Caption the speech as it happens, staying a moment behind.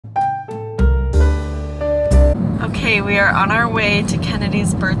Okay, we are on our way to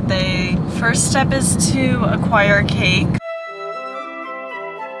Kennedy's birthday. First step is to acquire a cake.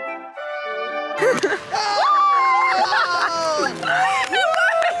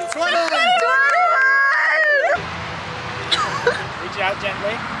 Reach out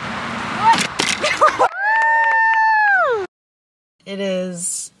gently. It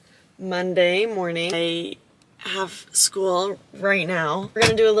is Monday morning. I have school right now. We're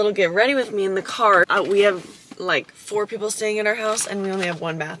gonna do a little get ready with me in the car. We have like 4 people staying at our house and we only have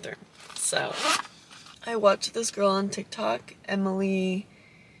 1 bathroom. So I watched this girl on TikTok, Emily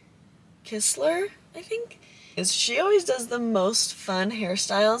Kistler, I think. She always does the most fun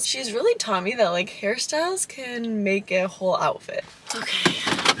hairstyles. She's really taught me that like hairstyles can make a whole outfit. Okay.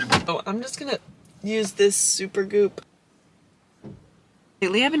 Oh, I'm just gonna use this Supergoop.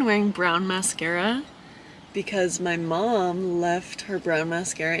 Lately I've been wearing brown mascara because my mom left her brown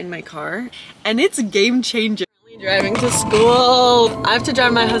mascara in my car and it's a game changer. Driving to school. I have to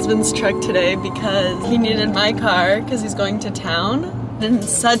drive my husband's truck today because he needed my car because he's going to town. And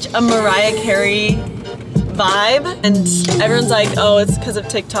such a Mariah Carey vibe and everyone's like, oh, it's because of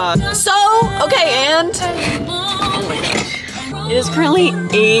TikTok. So, okay, and oh my gosh. It is currently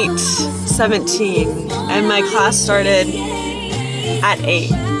 8:17 and my class started at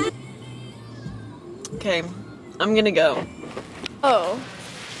 8. Okay, I'm gonna go. Oh.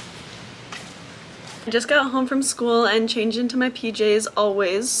 I just got home from school and changed into my PJs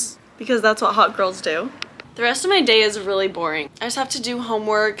always because that's what hot girls do. The rest of my day is really boring. I just have to do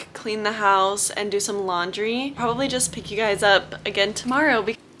homework, clean the house, and do some laundry. Probably just pick you guys up again tomorrow.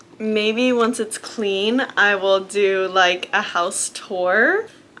 Maybe once it's clean, I will do like a house tour.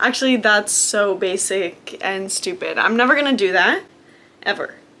 Actually, that's so basic and stupid. I'm never gonna do that,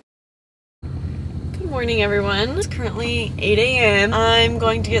 ever. Good morning, everyone. It's currently 8 a.m. I'm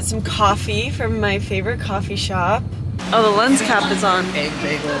going to get some coffee from my favorite coffee shop. Oh, the lens cap is on. Egg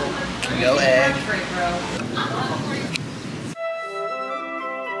bagel, no egg.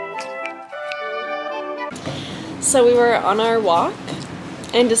 So we were on our walk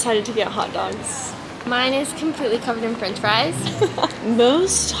and decided to get hot dogs. Mine is completely covered in french fries.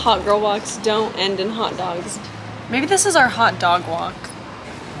 Most hot girl walks don't end in hot dogs. Maybe this is our hot dog walk.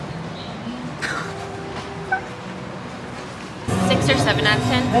 6 or 7 out of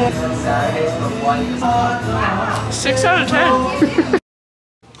 10. 6 out of 10.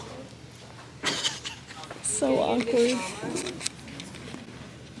 So awkward.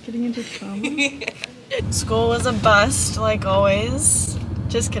 Getting into trouble. School was a bust, like always.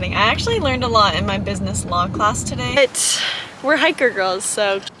 Just kidding. I actually learned a lot in my business law class today. But we're hiker girls,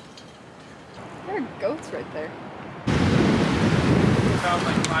 so. There are goats right there.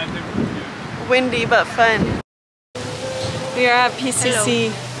 Windy but fun. We are at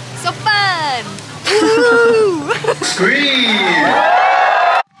PCC. Hello. So fun! Woo! Scream!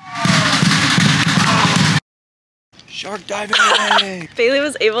 Shark diving! Bailey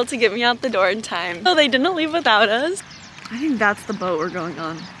was able to get me out the door in time. So they didn't leave without us. I think that's the boat we're going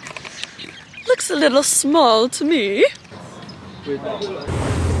on. Looks a little small to me.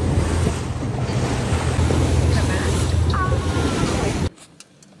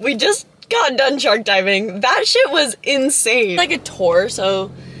 We just got done shark diving. That shit was insane. Like a tour,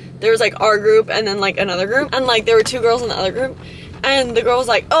 so there was like our group and then like another group. And like there were 2 girls in the other group. And the girl was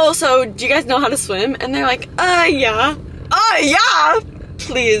like, oh, so do you guys know how to swim? And they're like, yeah. Yeah!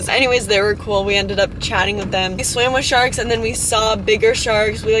 Please. Anyways, they were cool. We ended up chatting with them. We swam with sharks and then we saw bigger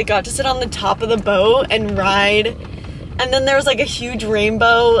sharks. We like got to sit on the top of the boat and ride. And then there was like a huge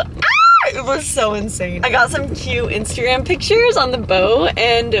rainbow. It was so insane. I got some cute Instagram pictures on the boat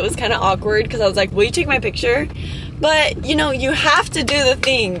and it was kind of awkward because I was like, will you take my picture? But you know, you have to do the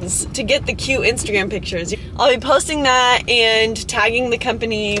things to get the cute Instagram pictures. I'll be posting that and tagging the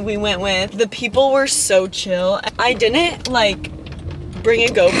company we went with. The people were so chill. I didn't like bring a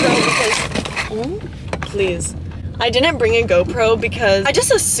GoPro because, oh, please. I didn't bring a GoPro because I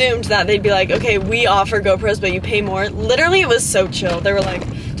just assumed that they'd be like, okay, we offer GoPros, but you pay more. Literally, it was so chill. They were like,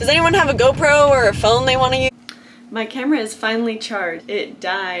 does anyone have a GoPro or a phone they want to use? My camera is finally charged. It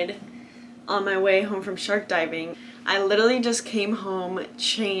died on my way home from shark diving. I literally just came home,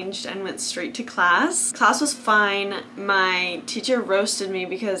 changed, and went straight to class. Class was fine. My teacher roasted me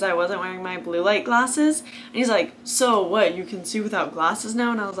because I wasn't wearing my blue light glasses. And he's like, so what, you can see without glasses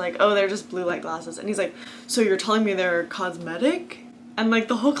now? And I was like, oh, they're just blue light glasses. And he's like, so you're telling me they're cosmetic? And like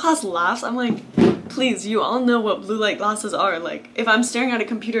the whole class laughs. I'm like, please, you all know what blue light glasses are. Like, if I'm staring at a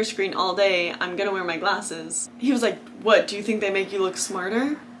computer screen all day, I'm gonna wear my glasses. He was like, what, do you think they make you look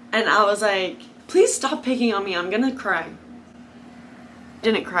smarter? And I was like, please stop picking on me, I'm gonna cry.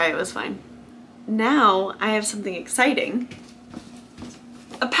 Didn't cry, it was fine. now I have something exciting.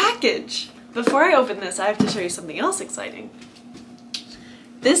 A package! Before I open this, I have to show you something else exciting.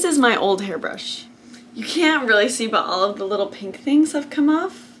 This is my old hairbrush. You can't really see, but all of the little pink things have come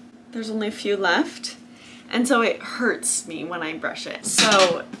off. There's only a few left. And so it hurts me when I brush it.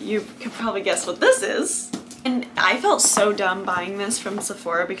 So you can probably guess what this is. And I felt so dumb buying this from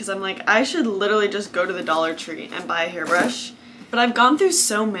Sephora because I'm like, I should literally just go to the Dollar Tree and buy a hairbrush. But I've gone through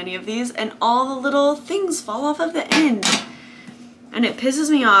so many of these and all the little things fall off of the end. And it pisses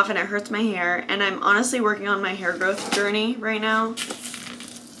me off and it hurts my hair. And I'm honestly working on my hair growth journey right now.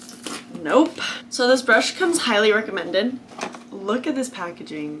 Nope. So this brush comes highly recommended. Look at this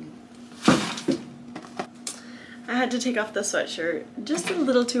packaging. I had to take off the sweatshirt. Just a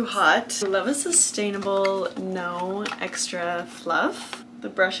little too hot. I love a sustainable, no extra fluff. The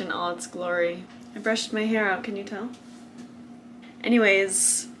brush in all its glory. I brushed my hair out, can you tell?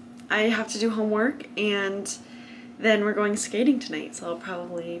 Anyways, I have to do homework and then we're going skating tonight, so I'll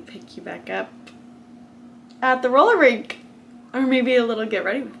probably pick you back up at the roller rink. Or maybe a little get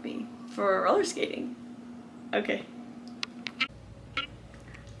ready with me for roller skating. Okay.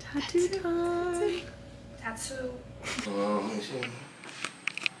 Tattoo time. Tattoo. Let me see.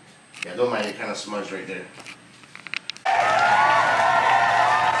 Yeah, don't mind, it kind of smudged right there.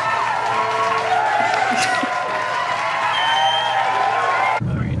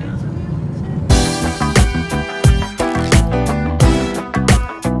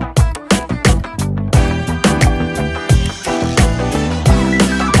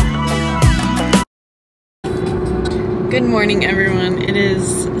 Good morning, everyone. It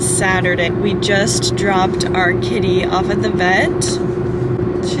is Saturday. We just dropped our kitty off at the vet.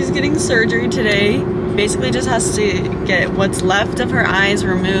 She's getting surgery today. Basically just has to get what's left of her eyes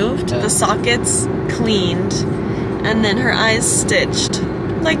removed, the sockets cleaned, and then her eyes stitched,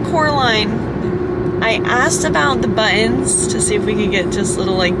 like Coraline. I asked about the buttons to see if we could get just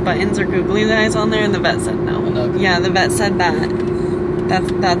little like buttons or googly eyes on there, and the vet said no. Yeah, the vet said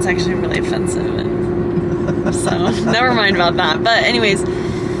that's actually really offensive. So never mind about that. But anyways,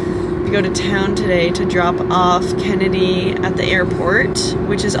 we go to town today to drop off Kennedy at the airport,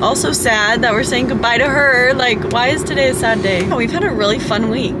 which is also sad that we're saying goodbye to her. Like, why is today a sad day? Oh, we've had a really fun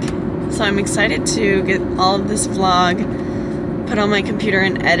week, so I'm excited to get all of this vlog put on my computer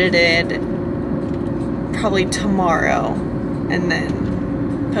and edited probably tomorrow, and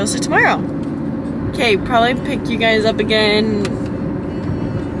then post it tomorrow. Okay, probably pick you guys up again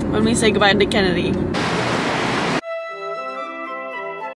when we say goodbye to Kennedy.